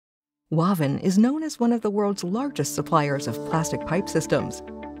Wavin is known as one of the world's largest suppliers of plastic pipe systems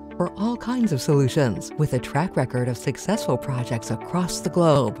for all kinds of solutions, with a track record of successful projects across the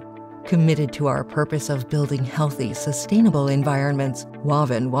globe. Committed to our purpose of building healthy, sustainable environments,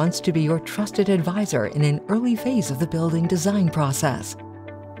 Wavin wants to be your trusted advisor in an early phase of the building design process.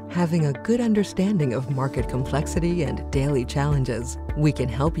 Having a good understanding of market complexity and daily challenges, we can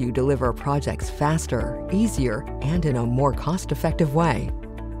help you deliver projects faster, easier, and in a more cost-effective way.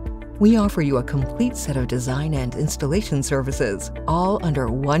 We offer you a complete set of design and installation services, all under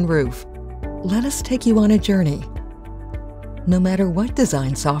one roof. Let us take you on a journey. No matter what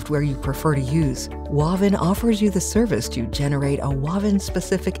design software you prefer to use, Wavin offers you the service to generate a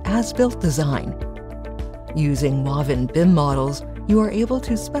Wavin-specific as-built design. Using Wavin BIM models, you are able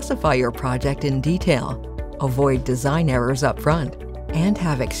to specify your project in detail, avoid design errors up front, and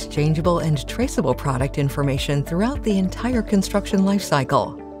have exchangeable and traceable product information throughout the entire construction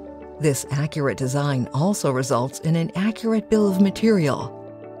lifecycle. This accurate design also results in an accurate bill of material.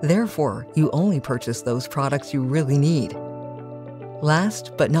 Therefore, you only purchase those products you really need.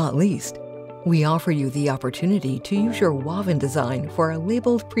 Last but not least, we offer you the opportunity to use your Wavin design for a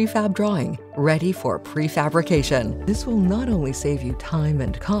labeled prefab drawing ready for prefabrication. This will not only save you time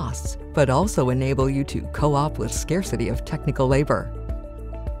and costs, but also enable you to co-op with scarcity of technical labor.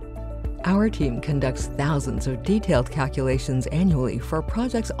 Our team conducts thousands of detailed calculations annually for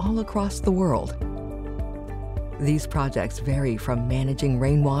projects all across the world. These projects vary from managing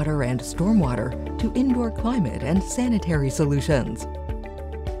rainwater and stormwater to indoor climate and sanitary solutions.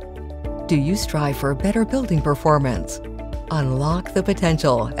 Do you strive for better building performance? Unlock the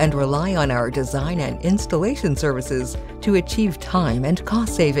potential and rely on our design and installation services to achieve time and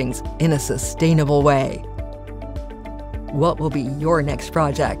cost savings in a sustainable way. What will be your next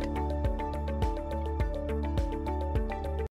project?